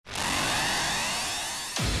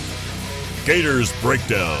Gators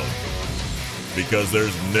Breakdown, because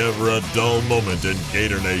there's never a dull moment in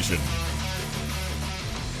Gator Nation.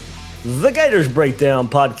 The Gators Breakdown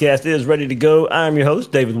podcast is ready to go. I'm your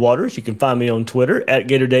host, David Waters. You can find me on Twitter at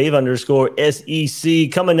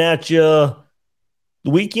GatorDave_SEC. Coming at you the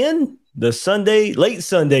weekend, the Sunday, late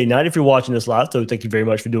Sunday night, if you're watching this live. So thank you very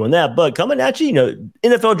much for doing that. But coming at you,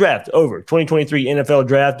 NFL draft over. 2023 NFL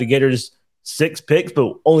draft. The Gators 6 picks,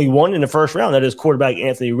 but only one in the first round. That is quarterback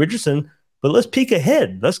Anthony Richardson. But let's peek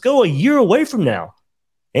ahead. Let's go a year away from now.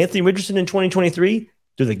 Anthony Richardson in 2023.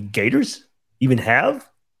 Do the Gators even have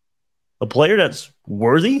a player that's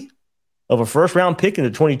worthy of a first-round pick in the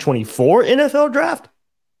 2024 NFL draft?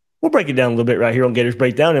 We'll break it down a little bit right here on Gators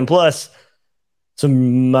Breakdown. And plus,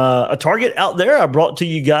 a target out there I brought to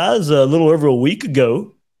you guys a little over a week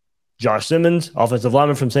ago. Josh Simmons, offensive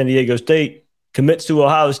lineman from San Diego State, commits to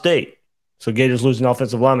Ohio State. So Gators lose an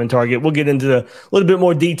offensive lineman target. We'll get into a little bit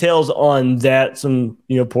more details on that, some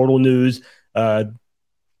portal news to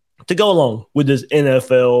go along with this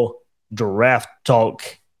NFL draft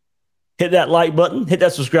talk. Hit that like button, hit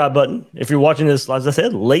that subscribe button. If you're watching this, as I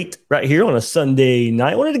said, late right here on a Sunday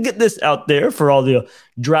night, I wanted to get this out there for all the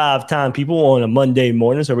drive time people on a Monday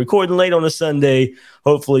morning. So recording late on a Sunday.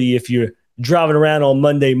 Hopefully, if you're driving around on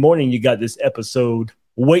Monday morning, you got this episode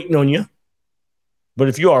waiting on you. But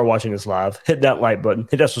if you are watching this live, hit that like button,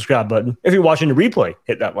 hit that subscribe button. If you're watching the replay,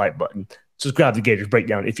 hit that like button. Subscribe to Gators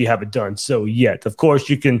Breakdown if you haven't done so yet. Of course,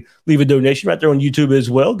 you can leave a donation right there on YouTube as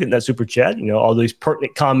well, getting that super chat, all these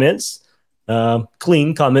pertinent comments,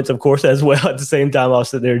 clean comments, of course, as well. At the same time, I'll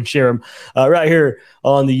sit there and share them right here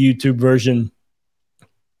on the YouTube version.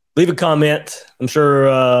 Leave a comment. I'm sure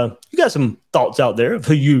you got some thoughts out there of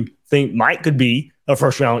who you think could be a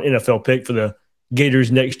first-round NFL pick for the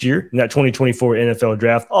Gators next year in that 2024 NFL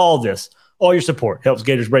draft. All your support helps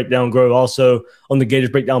Gators Breakdown grow. Also on the Gators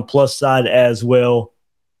Breakdown Plus side as well.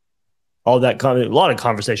 All that a lot of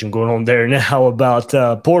conversation going on there now about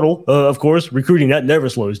portal. Of course, recruiting that never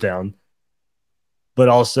slows down. But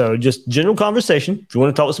also just general conversation. If you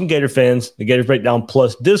want to talk with some Gator fans, the Gators Breakdown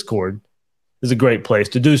Plus Discord is a great place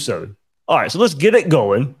to do so. All right, so let's get it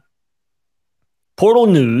going. Portal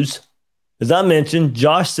news. As I mentioned,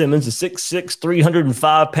 Josh Simmons, a 6'6",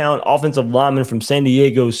 305-pound offensive lineman from San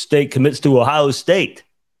Diego State, commits to Ohio State.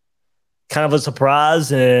 Kind of a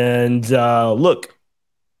surprise. And look,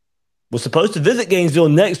 was supposed to visit Gainesville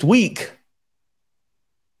next week,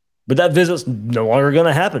 but that visit's no longer going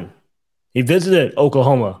to happen. He visited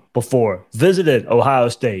Oklahoma before, visited Ohio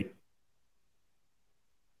State.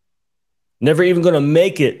 Never even going to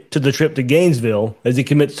make it to the trip to Gainesville as he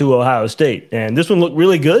commits to Ohio State. And this one looked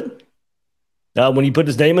really good. When he put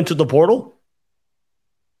his name into the portal,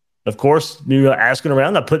 of course, asking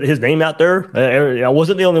around, I put his name out there. I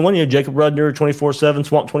wasn't the only one. Jacob Rudner, 24/7,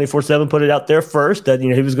 Swamp 24/7, put it out there first that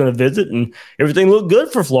he was going to visit, and everything looked good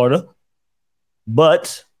for Florida,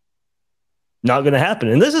 but not going to happen.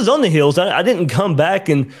 And this is on the heels. I didn't come back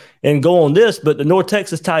and go on this, but the North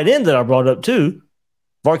Texas tight end that I brought up too,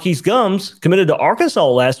 Varquise Gums, committed to Arkansas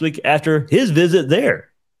last week after his visit there.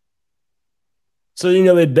 So,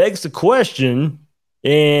 it begs the question,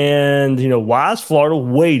 and, why is Florida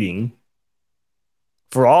waiting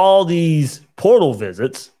for all these portal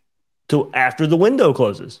visits till after the window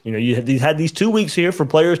closes? You had these 2 weeks here for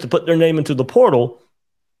players to put their name into the portal,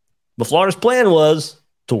 but Florida's plan was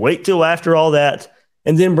to wait till after all that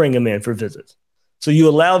and then bring them in for visits. So you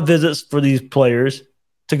allow visits for these players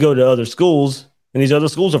to go to other schools, and these other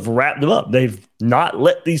schools have wrapped them up. They've not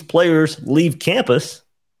let these players leave campus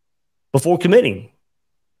before committing.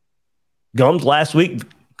 Gums last week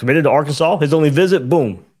committed to Arkansas. His only visit,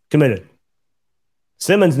 boom, committed.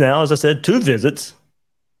 Simmons now, as I said, 2 visits.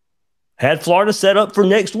 Had Florida set up for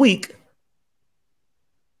next week,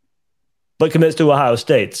 but commits to Ohio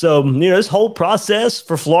State. So, this whole process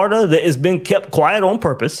for Florida that has been kept quiet on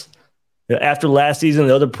purpose. After last season,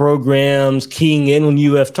 the other programs keying in on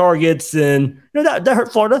UF targets, and that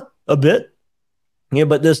hurt Florida a bit.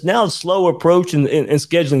 But this now slow approach in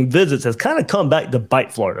scheduling visits has kind of come back to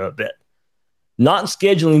bite Florida a bit. Not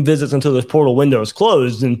scheduling visits until this portal window is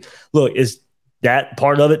closed. And look, is that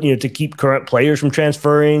part of it, to keep current players from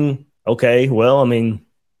transferring? Okay, well,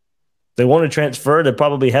 they want to transfer. They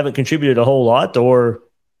probably haven't contributed a whole lot or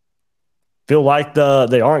feel like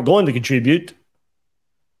they aren't going to contribute.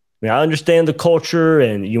 I understand the culture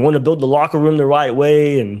and you want to build the locker room the right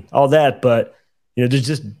way and all that, but there's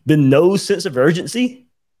just been no sense of urgency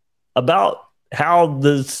about how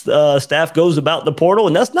the staff goes about the portal.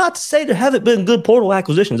 And that's not to say there haven't been good portal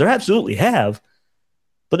acquisitions. There absolutely have,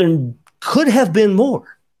 but there could have been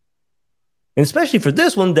more. And especially for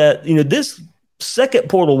this one that, this second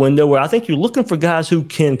portal window where I think you're looking for guys who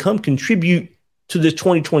can come contribute to this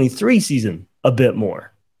 2023 season a bit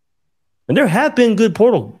more. And there have been good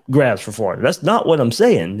portal grabs for Florida. That's not what I'm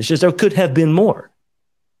saying. It's just there could have been more.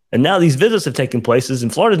 And now these visits have taken places,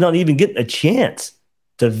 and Florida's not even getting a chance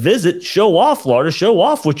to visit, show off Florida, show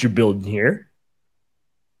off what you're building here.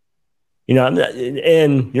 You know,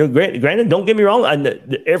 and you know, granted, don't get me wrong.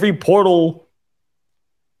 Every portal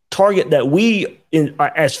target that we,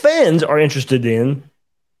 as fans, are interested in,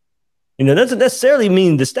 you know, doesn't necessarily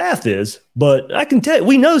mean the staff is. But I can tell you,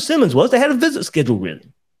 we know Simmons was. They had a visit scheduled with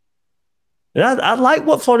him. And I like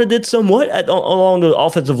what Florida did somewhat along the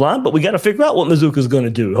offensive line, but we got to figure out what Mazuka's going to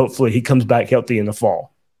do. Hopefully, he comes back healthy in the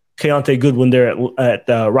fall. Keontae Goodwin there at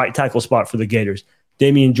right tackle spot for the Gators.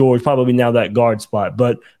 Damian George probably now that guard spot.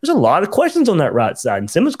 But there's a lot of questions on that right side.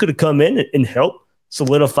 And Simmons could have come in and helped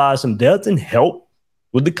solidify some depth and help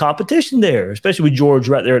with the competition there, especially with George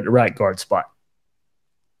right there at the right guard spot.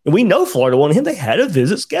 And we know Florida wanted him. They had a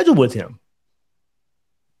visit scheduled with him.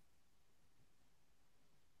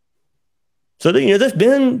 So, you know, there's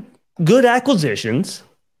been good acquisitions.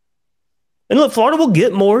 And look, Florida will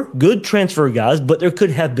get more good transfer guys, but there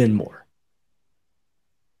could have been more.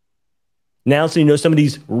 Now, so you know, some of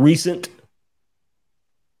these recent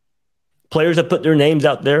players have put their names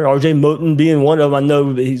out there, RJ Moten being one of them. I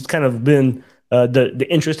know he's kind of been the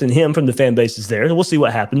interest in him from the fan bases there. So we'll see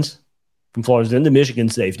what happens from Florida's end, the Michigan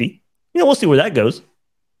safety. You know, we'll see where that goes.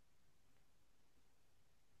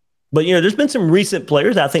 But, you know, there's been some recent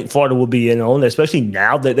players I think Florida will be in on, especially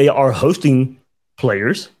now that they are hosting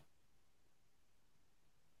players.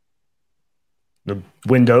 The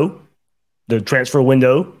window, the transfer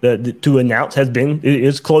window to announce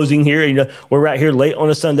is closing here. You know, we're right here late on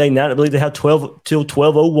a Sunday night. I believe they have 12 till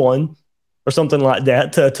 12:01 or something like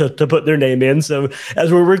that to put their name in. So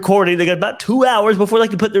as we're recording, they got about 2 hours before they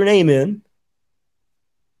can put their name in.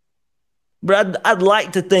 But I'd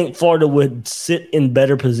like to think Florida would sit in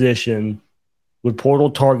better position with portal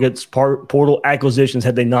targets, portal acquisitions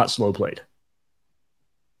had they not slow played.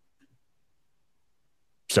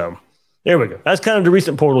 So there we go. That's kind of the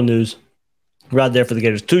recent portal news right there for the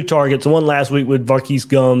Gators. 2 targets, one last week with Varquise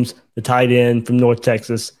Gums, the tight end from North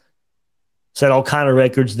Texas. Set all kind of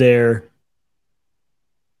records there.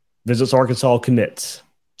 Visits Arkansas, commits.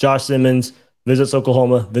 Josh Simmons visits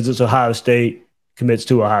Oklahoma, visits Ohio State, commits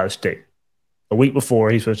to Ohio State. A week before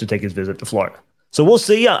he's supposed to take his visit to Florida. So we'll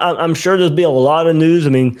see. I'm sure there'll be a lot of news. I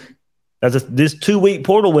mean, this 2-week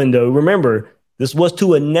portal window, remember, this was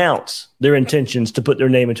to announce their intentions to put their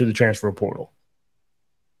name into the transfer portal.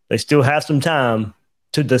 They still have some time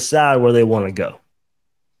to decide where they want to go.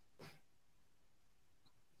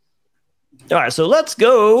 All right, so let's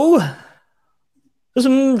go to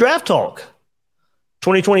some draft talk.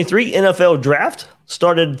 2023 NFL draft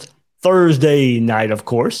started Thursday night, of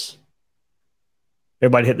course.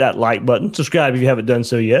 Everybody hit that like button. Subscribe if you haven't done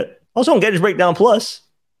so yet. Also on Gators Breakdown Plus,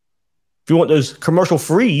 if you want those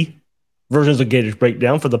commercial-free versions of Gators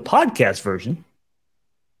Breakdown for the podcast version,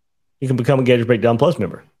 you can become a Gators Breakdown Plus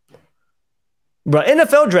member. But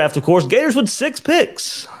NFL draft, of course, Gators with 6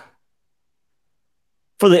 picks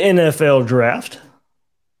for the NFL draft.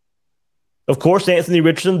 Of course, Anthony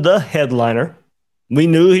Richardson, the headliner. We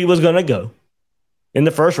knew he was going to go in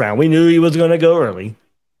the first round. We knew he was going to go early.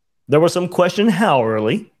 There was some question how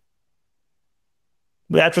early.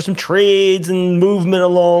 But after some trades and movement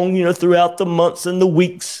along, you know, throughout the months and the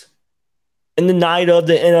weeks and the night of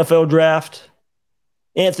the NFL draft,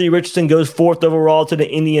 Anthony Richardson goes 4th overall to the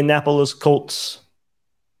Indianapolis Colts.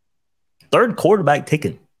 3rd quarterback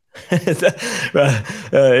taken in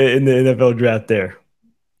the NFL draft there.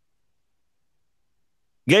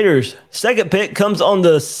 Gators' 2nd pick comes on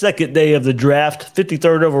the 2nd day of the draft,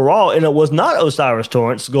 53rd overall, and it was not Osiris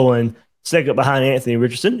Torrance going 2nd behind Anthony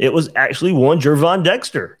Richardson. It was actually one Gervon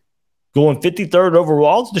Dexter going 53rd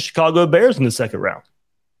overall to the Chicago Bears in the 2nd round.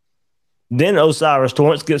 Then Osiris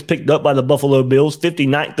Torrance gets picked up by the Buffalo Bills,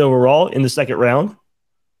 59th overall in the 2nd round.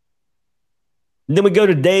 And then we go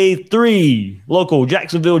to day 3. Local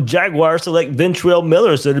Jacksonville Jaguars select Ventrell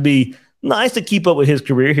Miller, so it'd be nice to keep up with his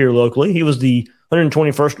career here locally. He was the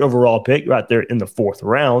 121st overall pick right there in the 4th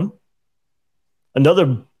round.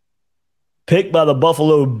 Another pick by the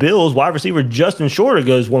Buffalo Bills, wide receiver Justin Shorter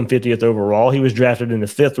goes 150th overall. He was drafted in the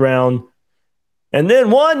 5th round. And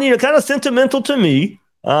then one, you know, kind of sentimental to me,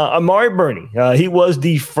 Amari Burney. He was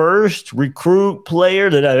the first recruit player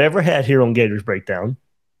that I've ever had here on Gators Breakdown.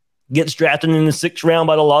 Gets drafted in the 6th round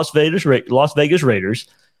by the Las Vegas Raiders.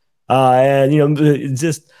 And, you know, it's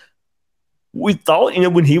just, we thought, you know,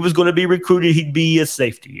 when he was going to be recruited, he'd be a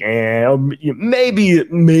safety and maybe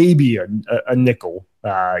a nickel.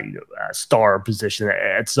 star position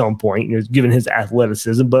at some point, given his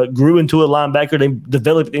athleticism, but grew into a linebacker. They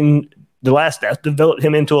developed the last staff, developed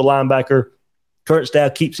him into a linebacker. Current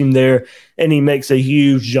staff keeps him there, and he makes a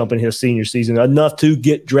huge jump in his senior season, enough to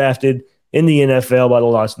get drafted in the NFL by the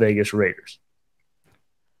Las Vegas Raiders.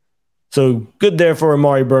 So good there for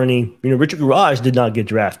Amari Burney. Richard Garage did not get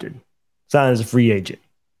drafted, signed as a free agent.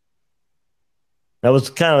 That was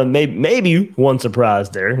kind of maybe one surprise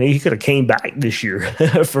there. He could have came back this year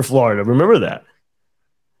for Florida. Remember that.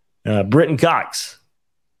 Brenton Cox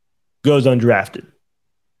goes undrafted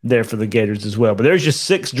there for the Gators as well. But there's just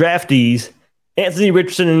 6 draftees. Anthony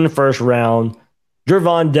Richardson in the first round,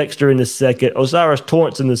 Jervon Dexter in the second, Osiris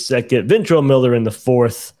Torrance in the second, Ventrell Miller in the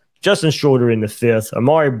fourth, Justin Shorter in the fifth,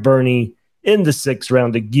 Amari Burney in the 6th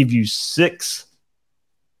round to give you 6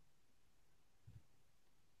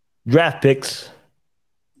 draft picks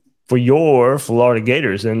for your Florida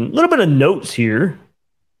Gators. And a little bit of notes here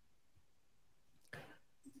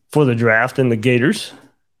for the draft and the Gators.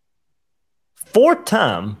 4th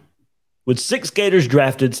time with 6 Gators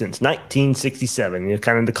drafted since 1967,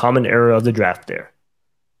 kind of the common era of the draft there.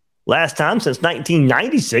 Last time since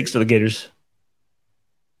 1996, so the Gators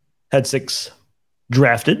had 6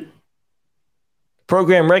 drafted.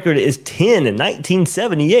 Program record is 10 in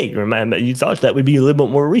 1978. Remember, you thought that would be a little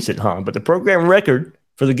bit more recent, huh? But the program record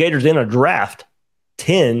for the Gators in a draft,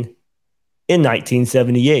 10 in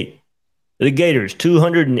 1978. The Gators,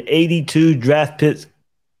 282 draft picks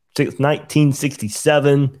since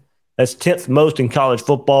 1967. That's 10th most in college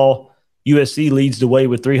football. USC leads the way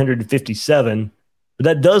with 357. But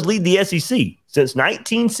that does lead the SEC. Since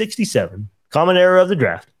 1967, common era of the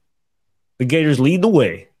draft, the Gators lead the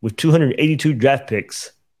way with 282 draft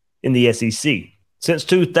picks in the SEC. Since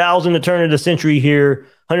 2000, the turn of the century here,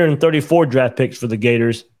 134 draft picks for the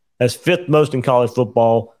Gators. That's 5th most in college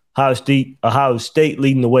football. Ohio State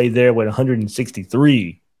leading the way there with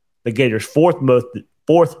 163. The Gators fourth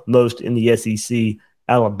most in the SEC.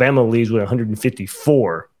 Alabama leads with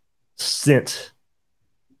 154 since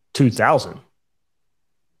 2000.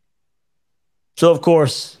 So, of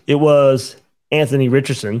course, it was Anthony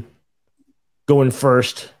Richardson going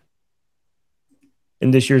first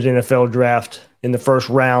in this year's NFL draft in the first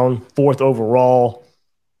round, 4th overall.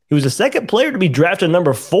 He was the second player to be drafted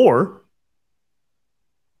number 4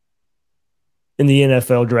 in the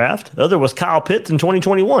NFL draft. The other was Kyle Pitts in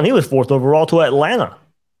 2021. He was 4th overall to Atlanta.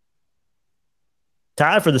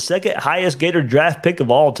 Tied for the second highest Gator draft pick of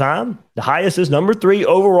all time. The highest is number 3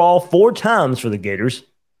 overall 4 times for the Gators.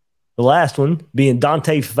 The last one being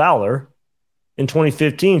Dante Fowler in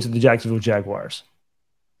 2015 to the Jacksonville Jaguars.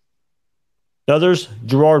 The others,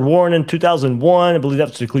 Gerard Warren in 2001. I believe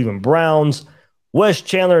that's the Cleveland Browns. Wes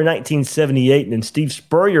Chandler in 1978. And then Steve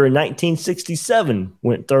Spurrier in 1967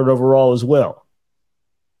 went 3rd overall as well.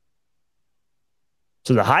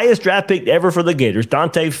 So the highest draft pick ever for the Gators,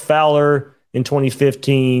 Dante Fowler in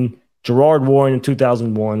 2015, Gerard Warren in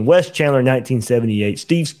 2001, Wes Chandler in 1978,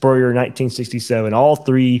 Steve Spurrier in 1967. All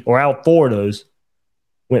 4 of those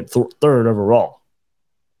went 3rd overall.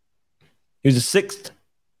 He was the 6th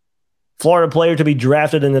Florida player to be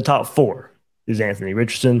drafted in the top 4 is Anthony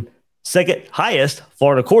Richardson. 2nd highest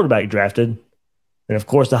Florida quarterback drafted. And, of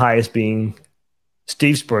course, the highest being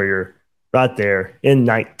Steve Spurrier right there in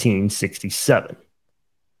 1967.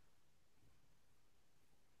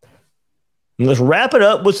 And let's wrap it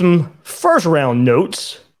up with some first-round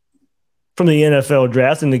notes from the NFL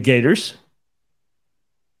draft and the Gators.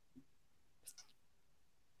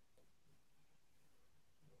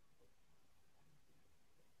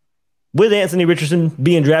 With Anthony Richardson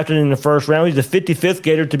being drafted in the first round, he's the 55th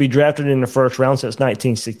Gator to be drafted in the first round since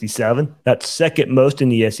 1967. That's 2nd most in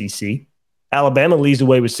the SEC. Alabama leads the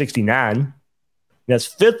way with 69. That's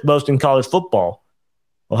 5th most in college football.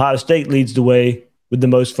 Ohio State leads the way with the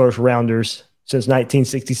most first-rounders since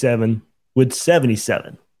 1967 with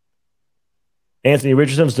 77. Anthony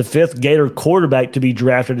Richardson was the 5th Gator quarterback to be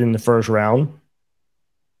drafted in the first round.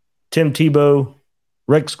 Tim Tebow,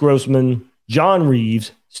 Rex Grossman, John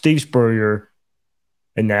Reeves, Steve Spurrier,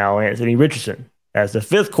 and now Anthony Richardson as the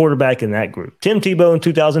 5th quarterback in that group. Tim Tebow in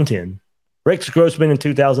 2010, Rex Grossman in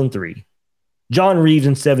 2003, John Reeves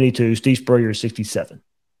in 72, Steve Spurrier in 67.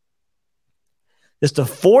 It's the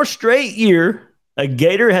 4th straight year a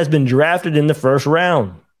Gator has been drafted in the first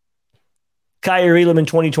round. Kyer Elam in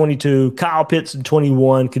 2022, Kyle Pitts in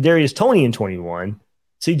 21, Kadarius Toney in 21,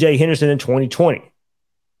 C.J. Henderson in 2020.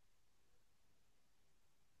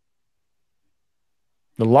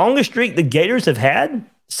 The longest streak the Gators have had,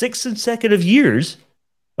 6 consecutive years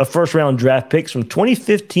of first-round draft picks from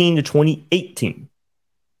 2015 to 2018.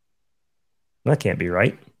 That can't be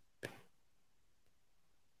right.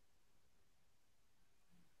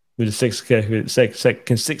 with the six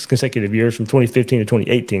consecutive years from 2015 to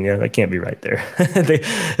 2018. Yeah, that can't be right there.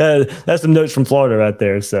 That's some notes from Florida right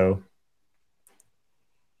there. So,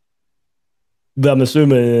 but I'm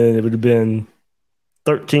assuming it would have been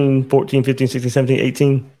 13, 14, 15, 16, 17,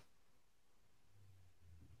 18.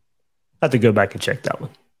 I have to go back and check that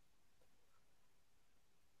one.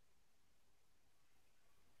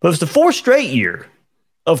 But it's the fourth straight year,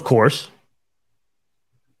 of course.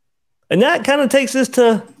 And that kind of takes us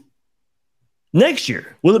to next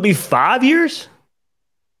year. Will it be 5 years?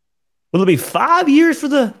 Will it be 5 years for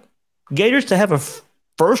the Gators to have a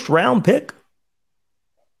first round pick?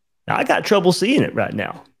 Now, I got trouble seeing it right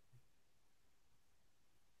now.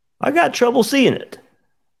 I got trouble seeing it.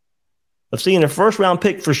 Of seeing a first round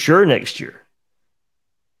pick for sure next year.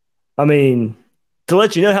 I mean, to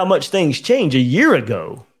let you know how much things change, a year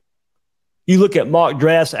ago, you look at mock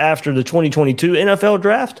drafts after the 2022 NFL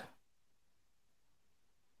draft,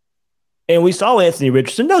 and we saw Anthony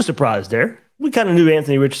Richardson. No surprise there. We kind of knew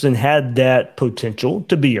Anthony Richardson had that potential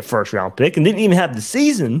to be a first-round pick and didn't even have the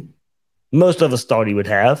season most of us thought he would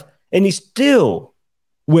have, and he still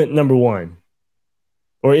went number one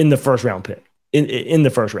or in the first-round pick, in the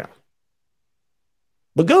first round.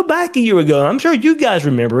 But go back a year ago, I'm sure you guys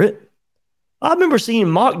remember it. I remember seeing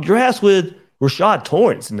mock drafts with Rashad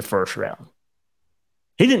Torrance in the first round.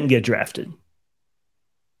 He didn't get drafted.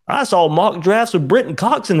 I saw mock drafts with Brenton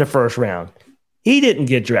Cox in the first round. He didn't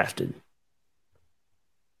get drafted.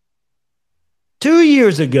 2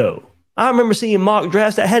 years ago, I remember seeing mock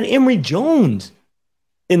drafts that had Emory Jones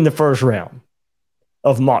in the first round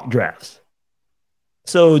of mock drafts.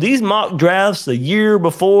 So these mock drafts a year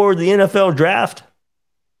before the NFL draft,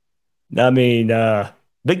 I mean,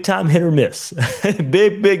 big time hit or miss.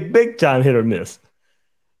 big time hit or miss.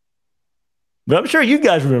 But I'm sure you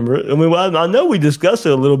guys remember it. I mean, I know we discussed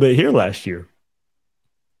it a little bit here last year.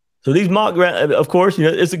 So these mock drafts, of course,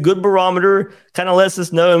 it's a good barometer, kind of lets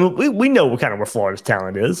us know. And we know what kind of where Florida's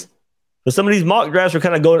talent is. But some of these mock drafts are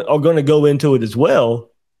going to go into it as well.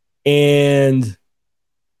 And,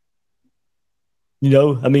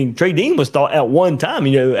 I mean, Trey Dean was thought at one time,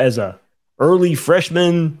 as a early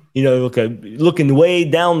freshman, looking way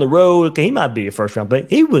down the road. Okay, he might be a first round pick.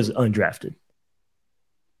 He was undrafted.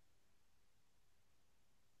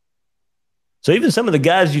 So even some of the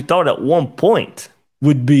guys you thought at one point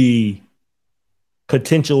would be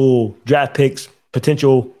potential draft picks,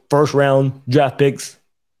 potential first round draft picks,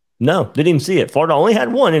 no, didn't even see it. Florida only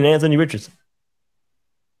had one in Anthony Richardson.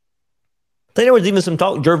 I think there was even some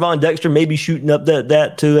talk, Jervon Dexter maybe shooting up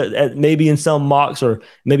that too, maybe in some mocks, or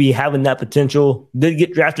maybe having that potential. Did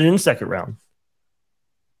get drafted in the second round.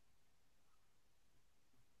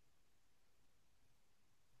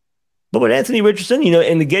 But with Anthony Richardson,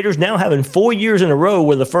 and the Gators now having 4 years in a row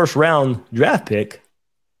with a first round draft pick,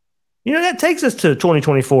 that takes us to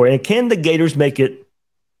 2024. And can the Gators make it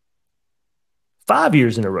 5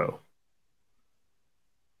 years in a row?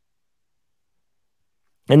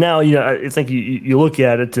 And now, I think you look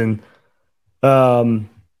at it, and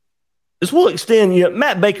this will extend.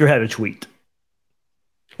 Matt Baker had a tweet,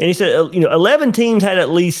 and he said, 11 teams had at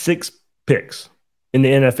least 6 picks in the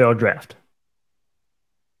NFL draft.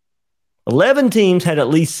 11 teams had at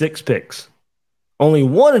least 6 picks. Only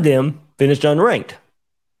one of them finished unranked.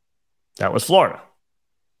 That was Florida.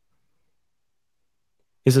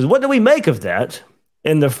 He says, what do we make of that?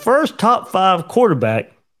 And the first top 5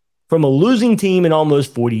 quarterback from a losing team in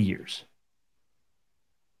almost 40 years.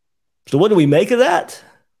 So what do we make of that?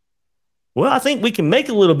 Well, I think we can make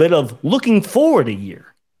a little bit of looking forward a year.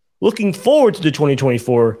 Looking forward to the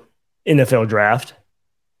 2024 NFL draft.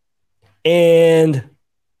 And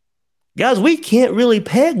guys, we can't really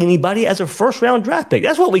peg anybody as a first-round draft pick.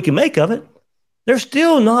 That's what we can make of it. There's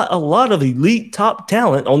still not a lot of elite top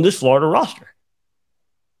talent on this Florida roster.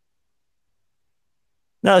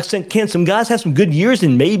 Now, can some guys have some good years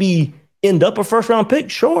and maybe end up a first-round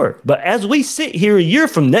pick? Sure. But as we sit here a year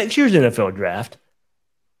from next year's NFL draft,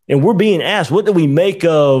 and we're being asked, what do we make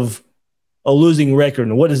of a losing record,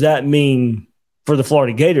 and what does that mean for the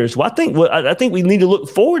Florida Gators? Well, I think we need to look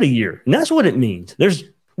forward a year, and that's what it means.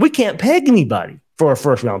 We can't peg anybody for a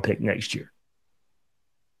first-round pick next year.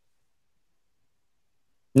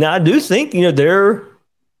 Now, I do think, there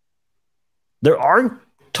are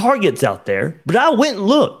targets out there, but I went and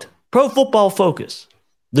looked. Pro Football Focus,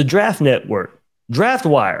 the Draft Network, Draft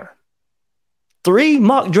Wire. 3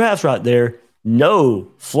 mock drafts right there. No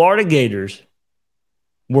Florida Gators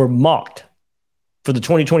were mocked for the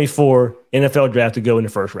 2024 NFL draft to go in the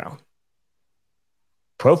first round.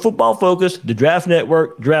 Pro Football Focus, the Draft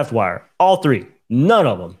Network, Draft Wire, all 3. None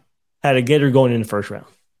of them had a Gator going in the first round.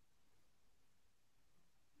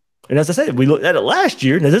 And as I said, we looked at it last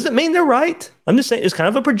year. Now, that doesn't mean they're right. I'm just saying it's kind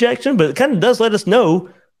of a projection, but it kind of does let us know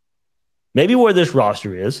maybe where this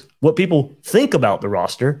roster is, what people think about the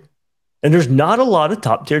roster. And there's not a lot of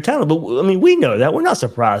top-tier talent. But, I mean, we know that. We're not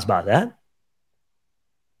surprised by that.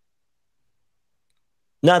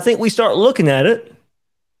 Now, I think we start looking at it,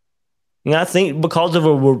 and I think because of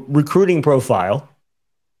a recruiting profile,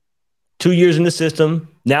 2 years in the system,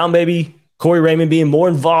 now maybe Corey Raymond being more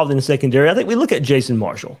involved in the secondary, I think we look at Jason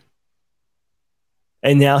Marshall.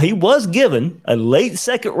 And now he was given a late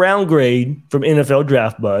second-round grade from NFL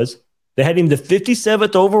Draft Buzz. They had him the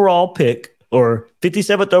 57th overall pick or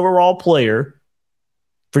 57th overall player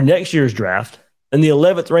for next year's draft and the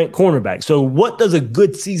 11th ranked cornerback. So what does a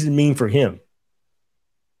good season mean for him?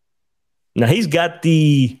 Now he's got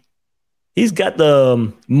the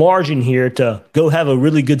margin here to go have a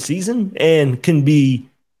really good season and can be,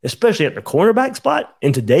 especially at the cornerback spot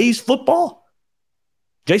in today's football.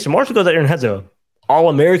 Jason Marshall goes out there and has a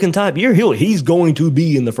All-American type year. He's going to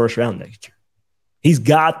be in the first round next year. He's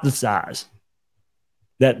got the size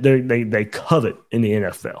that they covet in the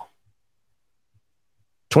NFL.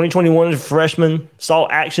 2021 as a freshman, saw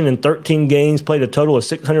action in 13 games, played a total of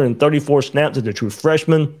 634 snaps as a true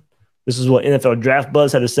freshman. This is what NFL Draft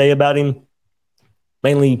Buzz had to say about him.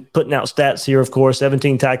 Mainly putting out stats here, of course,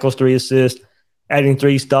 17 tackles, 3 assists, adding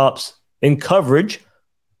 3 stops. In coverage,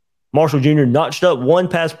 Marshall Jr. notched up 1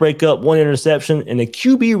 pass breakup, 1 interception, and a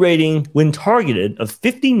QB rating when targeted of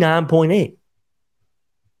 59.8.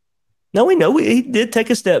 Now, we know he did take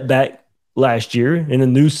a step back last year in a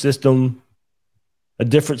new system, a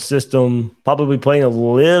different system, probably playing a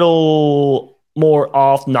little more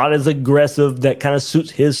off, not as aggressive. That kind of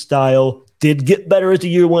suits his style. Did get better as the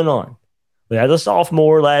year went on. But as a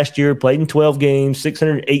sophomore last year, played in 12 games,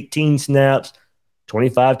 618 snaps,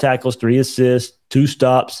 25 tackles, 3 assists, 2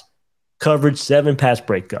 stops, coverage, 7 pass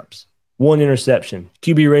breakups, 1 interception,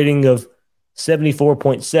 QB rating of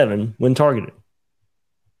 74.7 when targeted.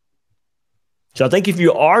 So I think if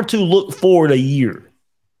you are to look forward a year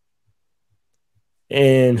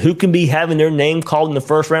and who can be having their name called in the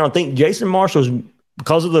first round, I think Jason Marshall's,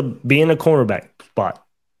 because of being a cornerback spot,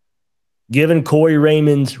 given Corey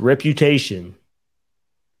Raymond's reputation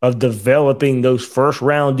of developing those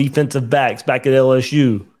first-round defensive backs back at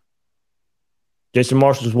LSU, Jason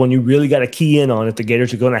Marshall is one you really got to key in on if the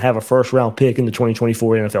Gators are going to have a first-round pick in the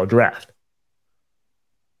 2024 NFL Draft.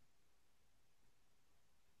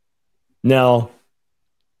 Now,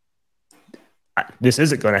 this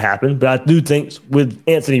isn't going to happen, but I do think with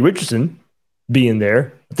Anthony Richardson being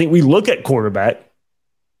there, I think we look at quarterback,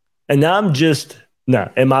 and now I'm just – no.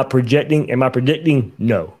 Am I predicting?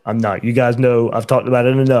 No, I'm not. You guys know I've talked about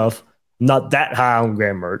it enough. I'm not that high on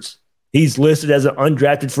Graham Mertz. He's listed as an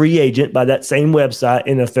undrafted free agent by that same website,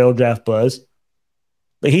 NFL Draft Buzz.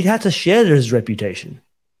 But he'd have to shed his reputation.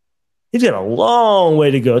 He's got a long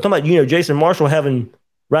way to go. I'm talking about, Jason Marshall having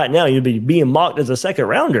right now, you'd be being mocked as a second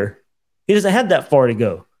rounder. He doesn't have that far to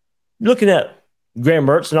go. Looking at Graham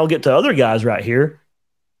Mertz, and I'll get to other guys right here,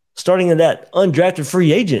 starting at that undrafted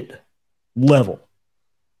free agent level.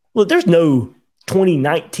 Look, there's no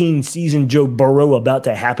 2019 season Joe Burrow about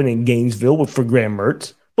to happen in Gainesville for Graham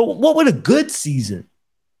Mertz. But what would a good season?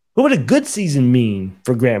 What would a good season mean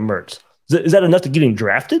for Graham Mertz? Is that enough to get him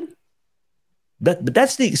drafted? But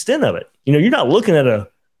that's the extent of it. You're not looking at a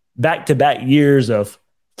back-to-back years of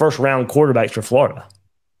first-round quarterbacks for Florida.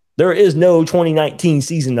 There is no 2019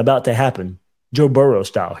 season about to happen, Joe Burrow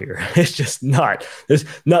style here. It's just not. There's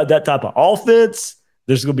not that type of offense.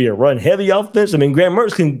 There's going to be a run-heavy offense. I mean, Graham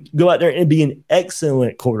Mertz can go out there and be an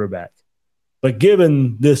excellent quarterback. But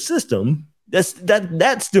given this system, that's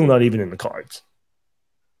still not even in the cards.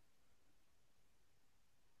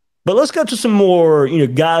 But let's go to some more,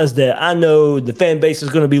 guys that I know the fan base is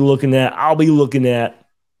going to be looking at. I'll be looking at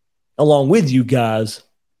along with you guys.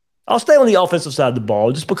 I'll stay on the offensive side of the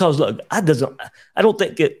ball just because, look, I don't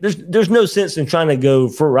think there's no sense in trying to go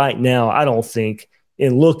for right now, I don't think,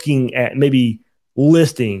 in looking at maybe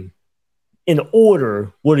listing in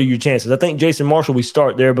order what are your chances. I think Jason Marshall, we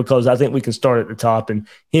start there because I think we can start at the top and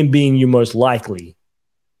him being your most likely.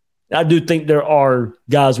 I do think there are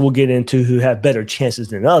guys we'll get into who have better chances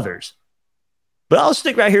than others. But I'll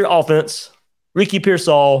stick right here, offense. Ricky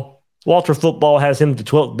Pearsall, Walter Football has him the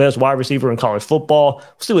 12th best wide receiver in college football.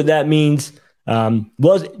 We'll see what that means.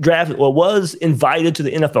 Was invited to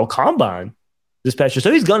the NFL Combine this past year,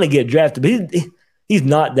 so he's going to get drafted. But he's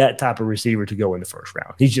not that type of receiver to go in the first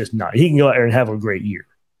round. He's just not. He can go out there and have a great year.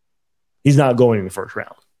 He's not going in the first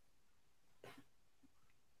round.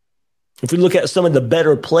 If we look at some of the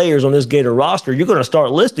better players on this Gator roster, you're going to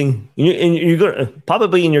start listing, and you're going to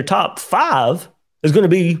probably in your top 5. is going to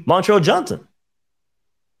be Montreal Johnson.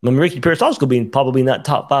 I mean, Ricky Pearsall's going to be probably in that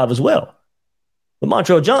top 5 as well. But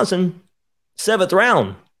Montreal Johnson, 7th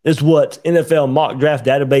round is what NFL mock draft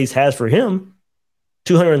database has for him.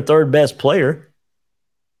 203rd best player.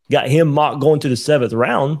 Got him mocked going to the 7th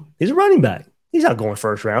round. He's a running back. He's not going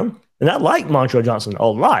first round. And I like Montreal Johnson a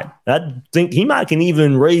lot. I think he might can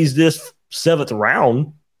even raise this 7th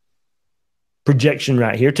round projection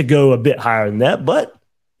right here to go a bit higher than that, but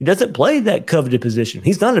he doesn't play that coveted position.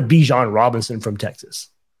 He's not a Bijan Robinson from Texas.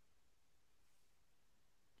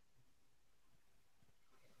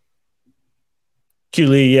 Q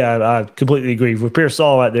Lee, yeah, I completely agree. With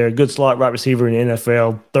Pearsall right there, good slot right receiver in the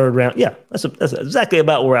NFL, 3rd round. Yeah, that's exactly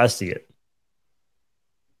about where I see it.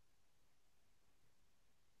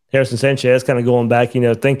 Harrison Sanchez kind of going back,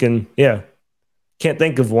 thinking, can't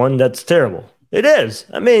think of one. That's terrible. It is.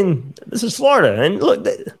 I mean, this is Florida. And look,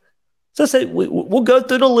 so I said, we'll go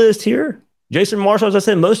through the list here. Jason Marshall, as I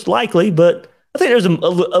said, most likely, but I think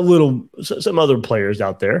there's some other players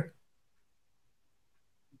out there.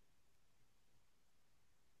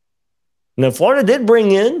 Now, Florida did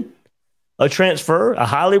bring in a transfer, a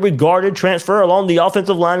highly regarded transfer along the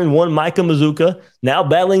offensive line, and one Micah Mazuka, now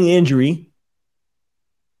battling injury.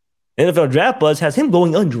 NFL Draft Buzz has him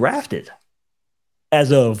going undrafted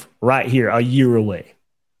as of right here, a year away.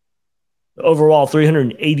 The overall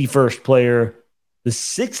 381st player, the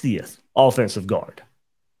 60th offensive guard.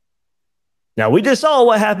 Now, we just saw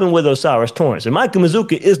what happened with Osiris Torrance, and Micah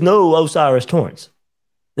Mazuka is no Osiris Torrance.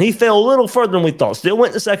 And he fell a little further than we thought. Still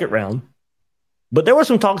went in the 2nd round. But there were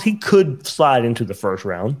some talks he could slide into the 1st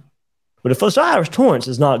round. But if Osiris Torrance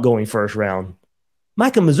is not going 1st round,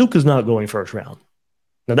 Micah Mazuka is not going 1st round.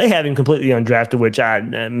 Now, they have him completely undrafted, which I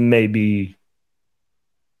may be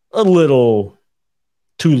a little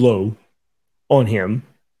too low on him.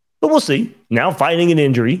 But we'll see. Now fighting an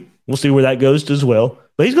injury. We'll see where that goes as well.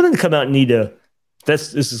 But he's going to come out and need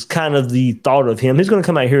this is kind of the thought of him. He's going to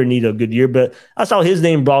come out here and need a good year. But I saw his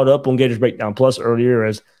name brought up on Gators Breakdown Plus earlier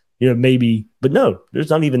as, maybe. But no,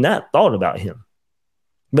 there's not even that thought about him.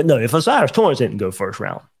 But no, if Osiris Torrance didn't go 1st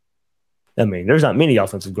round, I mean, there's not many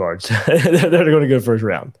offensive guards that are going to go 1st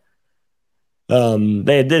round.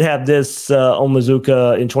 They did have this on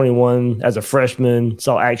Mazuka in 21 as a freshman,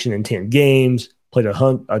 saw action in 10 games, played a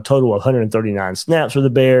total of 139 snaps for the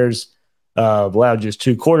Bears, allowed just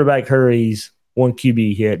 2 quarterback hurries, 1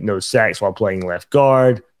 QB hit, no sacks while playing left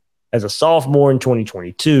guard. As a sophomore in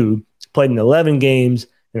 2022, played in 11 games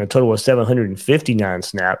and a total of 759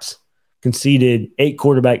 snaps, conceded 8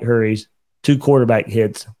 quarterback hurries, 2 quarterback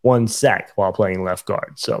hits, 1 sack while playing left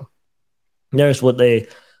guard. So there's what they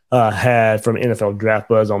had from NFL Draft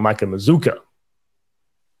Buzz on Micah Mazuka.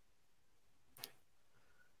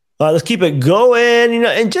 Let's keep it going,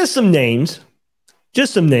 and just some names.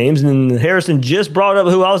 And Harrison just brought up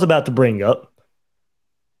who I was about to bring up.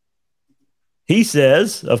 He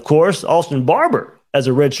says, of course, Austin Barber, as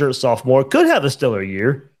a redshirt sophomore, could have a stellar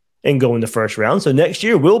year and go in the 1st round. So next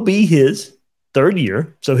year will be his 3rd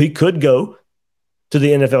year. So he could go to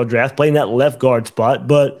the NFL draft, playing that left guard spot.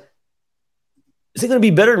 But is it going to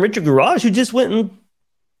be better than Richard Garage, who just went and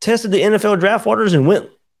tested the NFL draft waters and went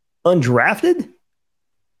undrafted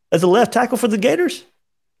as a left tackle for the Gators?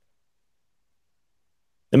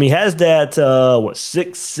 I mean, he has that,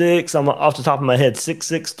 6'6", I'm off the top of my head,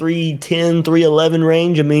 6'6", 310, 311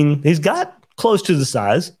 range. I mean, he's got close to the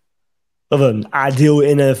size of an ideal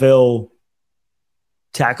NFL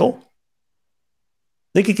tackle.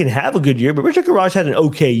 I think he can have a good year, but Richard Garage had an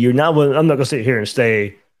okay year. Now, I'm not going to sit here and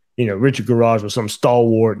say, Richard Garage was some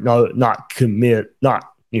stalwart, not commit,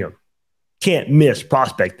 can't miss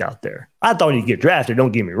prospect out there. I thought he'd get drafted,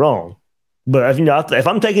 don't get me wrong. But if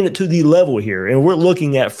I'm taking it to the level here and we're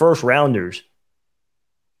looking at 1st rounders,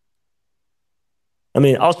 I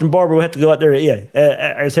mean, Austin Barber will have to go out there. Yeah,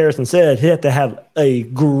 as Harrison said, he'd have to have a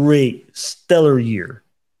great, stellar year.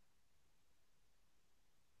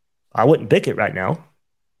 I wouldn't pick it right now.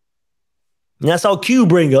 And I saw Q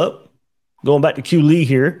bring up, going back to Q Lee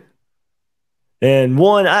here, and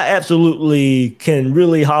one I absolutely can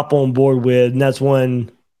really hop on board with, and that's one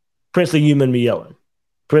Princely Human Mielin.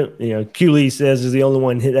 Q Lee says is the only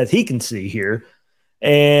one that he can see here.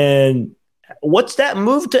 And what's that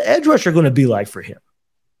move to edge rusher going to be like for him?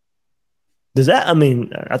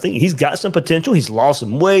 I think he's got some potential. He's lost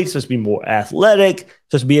some weight, supposed to be more athletic,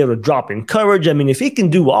 supposed to be able to drop in coverage. I mean, if he can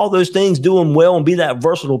do all those things, do them well, and be that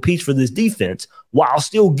versatile piece for this defense while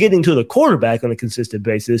still getting to the quarterback on a consistent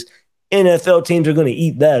basis, NFL teams are going to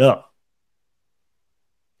eat that up.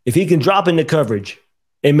 If he can drop into coverage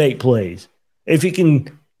and make plays, if he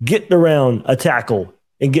can get around a tackle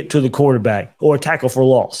and get to the quarterback or a tackle for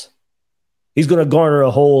loss, he's going to garner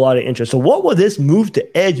a whole lot of interest. So what will this move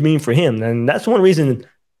to edge mean for him? And that's one reason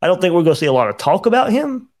I don't think we're going to see a lot of talk about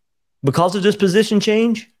him because of this position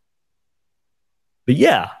change. But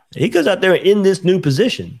yeah, he goes out there in this new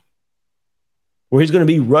position where he's going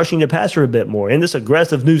to be rushing the passer a bit more in this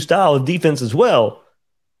aggressive new style of defense as well.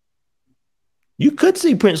 You could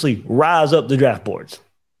see Princely rise up the draft boards.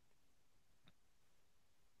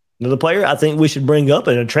 Another player I think we should bring up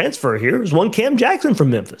in a transfer here is one Cam Jackson from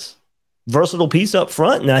Memphis. Versatile piece up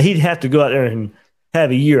front. Now, he'd have to go out there and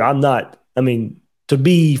have a year. To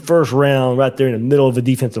be first round right there in the middle of a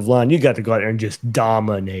defensive line, you got to go out there and just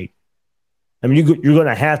dominate. You're going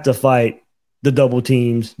to have to fight the double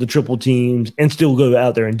teams, the triple teams, and still go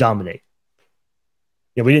out there and dominate.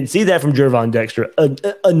 We didn't see that from Gervon Dexter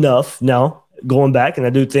enough now, going back, and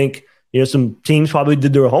I do think some teams probably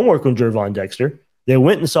did their homework on Gervon Dexter. They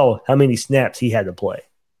went and saw how many snaps he had to play.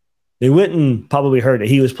 They went and probably heard that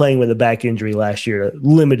he was playing with a back injury last year,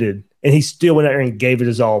 limited, and he still went out there and gave it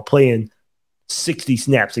his all, playing 60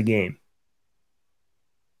 snaps a game.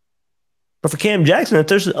 But for Cam Jackson, if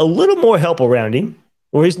there's a little more help around him,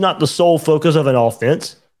 where he's not the sole focus of an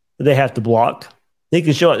offense that they have to block, he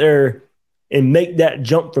can show out there and make that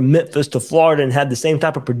jump from Memphis to Florida and have the same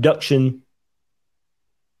type of production.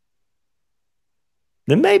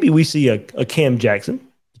 Then maybe we see a Cam Jackson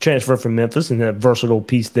transfer from Memphis and a versatile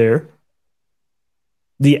piece there.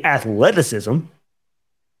 The athleticism.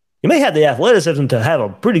 You may have the athleticism to have a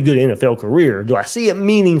pretty good NFL career. Do I see it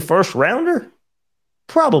meaning first rounder?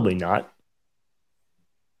 Probably not.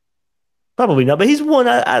 But he's one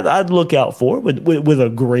I'd look out for with a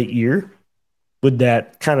great year. Would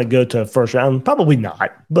that kind of go to first round? Probably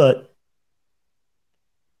not, but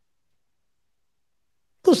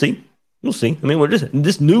we'll see. We're just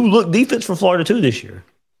this new look defense for Florida too this year.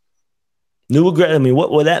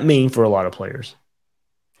 What will that mean for a lot of players?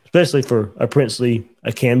 Especially for a Princely,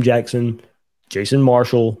 a Cam Jackson, Jason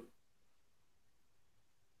Marshall.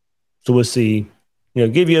 So we'll see.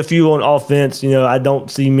 Give you a few on offense. I don't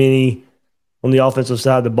see many on the offensive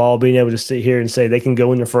side of the ball being able to sit here and say they can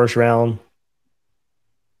go in the first round.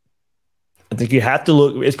 I think you have to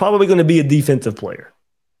look. It's probably going to be a defensive player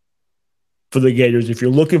for the Gators if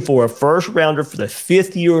you're looking for a first rounder for the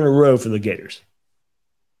 5th year in a row for the Gators.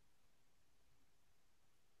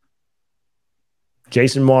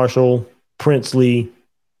 Jason Marshall, Princely,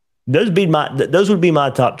 those would be my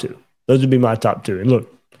top two. And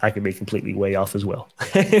look, I could be completely way off as well.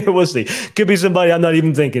 We'll see. Could be somebody I'm not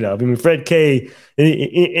even thinking of. Fred K,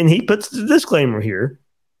 and he puts the disclaimer here.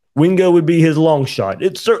 Wingo would be his long shot.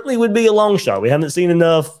 It certainly would be a long shot. We haven't seen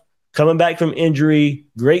enough. Coming back from injury,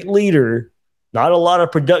 great leader. Not a lot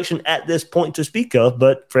of production at this point to speak of,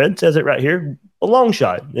 but Fred says it right here, a long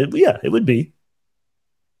shot. It would be.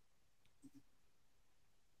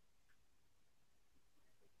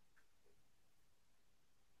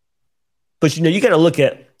 But, you got to look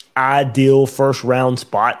at ideal first-round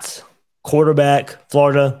spots. Quarterback,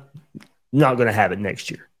 Florida, not going to have it next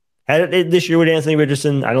year. Had it this year with Anthony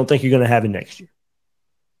Richardson, I don't think you're going to have it next year.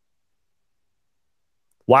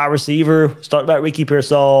 Wide receiver, start about Ricky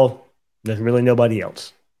Pearsall, there's really nobody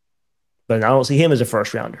else. But I don't see him as a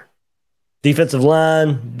first-rounder. Defensive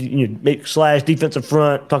line, / defensive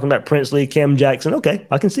front, talking about Princely, Cam Jackson, okay,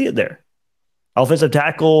 I can see it there. Offensive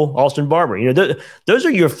tackle, Austin Barber. Those are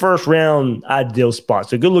your first round ideal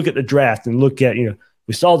spots. So go look at the draft and look at,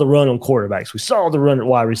 we saw the run on quarterbacks. We saw the run at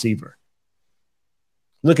wide receiver.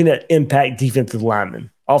 Looking at impact defensive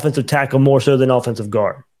linemen, offensive tackle more so than offensive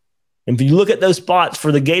guard. And if you look at those spots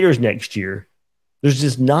for the Gators next year, there's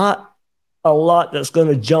just not a lot that's going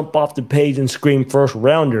to jump off the page and scream first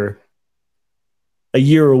rounder a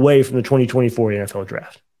year away from the 2024 NFL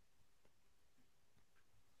draft.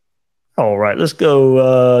 All right, let's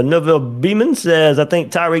go. Novell Beeman says, I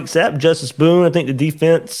think Tyreek Sapp, Justice Boone. I think the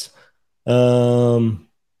defense,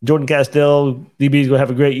 Jordan Castell, DB is going to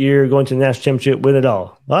have a great year, going to the national championship, win it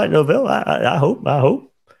all. All right, Novell, I hope.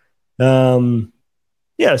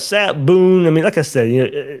 Sapp, Boone. Like I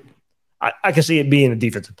said, I can see it being a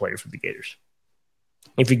defensive player for the Gators.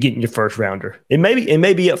 If you're getting your first rounder, it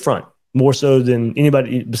may be up front more so than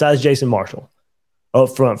anybody besides Jason Marshall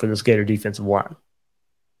up front for this Gator defensive line.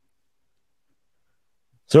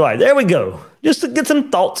 So, all right, there we go. Just to get some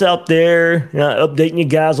thoughts out there, updating you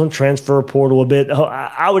guys on transfer portal a bit.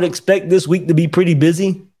 I would expect this week to be pretty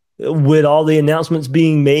busy with all the announcements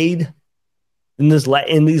being made in these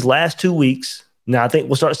last 2 weeks. Now, I think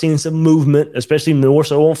we'll start seeing some movement, especially more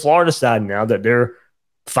so on Florida side now that they're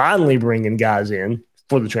finally bringing guys in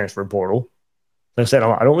for the transfer portal. Like I said,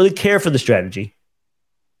 I don't really care for the strategy.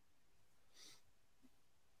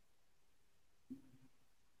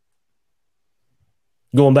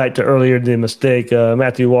 going back to earlier, the mistake,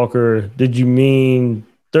 Matthew Walker, did you mean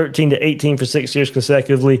 13 to 18 for 6 years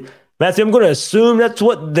consecutively? Matthew, I'm going to assume that's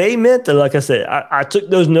what they meant. Like I said, I took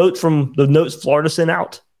those notes from the notes Florida sent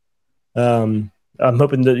out. I'm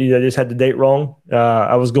hoping that I just had the date wrong.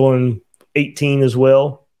 I was going 18 as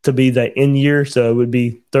well to be the end year, so it would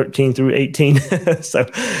be 13 through 18. So,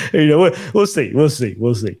 we'll see.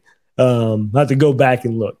 I have to go back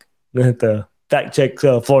and look. I have to fact check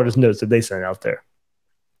Florida's notes that they sent out there.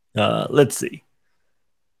 Let's see.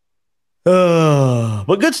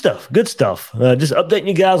 But good stuff. Just updating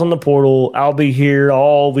you guys on the portal. I'll be here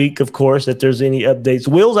all week, of course, if there's any updates.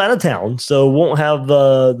 Will's out of town, so won't have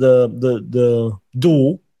the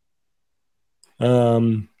dual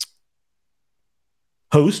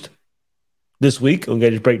host this week on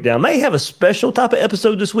Gators Breakdown. May have a special type of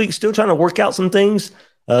episode this week. Still trying to work out some things.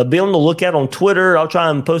 Be on the lookout on Twitter. I'll try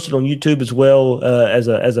and post it on YouTube as well as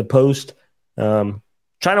a post. Trying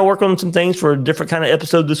to work on some things for a different kind of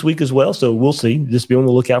episode this week as well. So we'll see. Just be on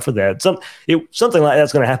the lookout for that. Something like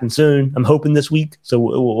that's going to happen soon. I'm hoping this week. So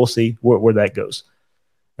we'll see where that goes.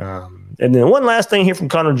 And then one last thing here from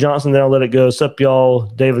Connor Johnson, then I'll let it go. Sup, y'all?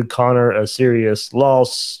 David Connor, a serious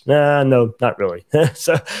loss? No, not really.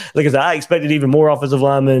 So, like I said, I expected even more offensive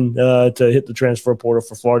linemen to hit the transfer portal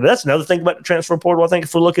for Florida. That's another thing about the transfer portal, I think,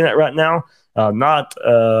 if we're looking at right now. Not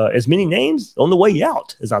as many names on the way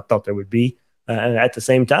out as I thought there would be at the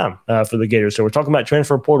same time for the Gators. So we're talking about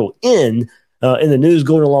transfer portal in the news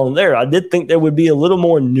going along there. I did think there would be a little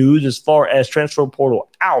more news as far as transfer portal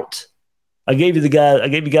out. I gave you guys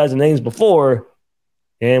the names before,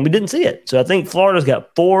 and we didn't see it. So I think Florida's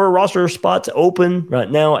got 4 roster spots open right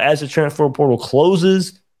now as the transfer portal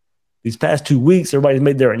closes. These past 2 weeks, everybody's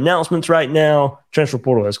made their announcements right now. Transfer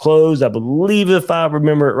portal has closed. I believe, if I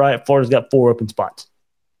remember it right, Florida's got 4 open spots.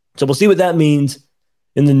 So we'll see what that means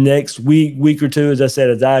in the next week or two. As I said,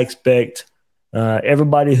 as I expect,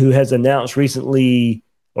 everybody who has announced recently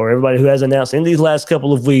or everybody who has announced in these last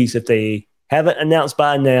couple of weeks, if they haven't announced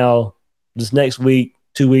by now, this next week,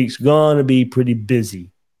 2 weeks, going to be pretty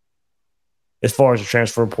busy as far as the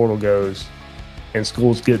transfer portal goes and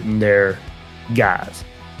schools getting their guys.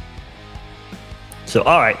 So,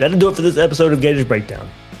 all right, that'll do it for this episode of Gators Breakdown.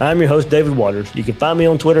 I'm your host, David Waters. You can find me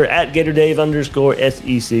on Twitter at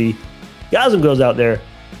GatorDave_SEC. Guys and girls out there,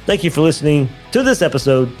 thank you for listening to this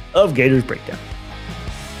episode of Gators Breakdown.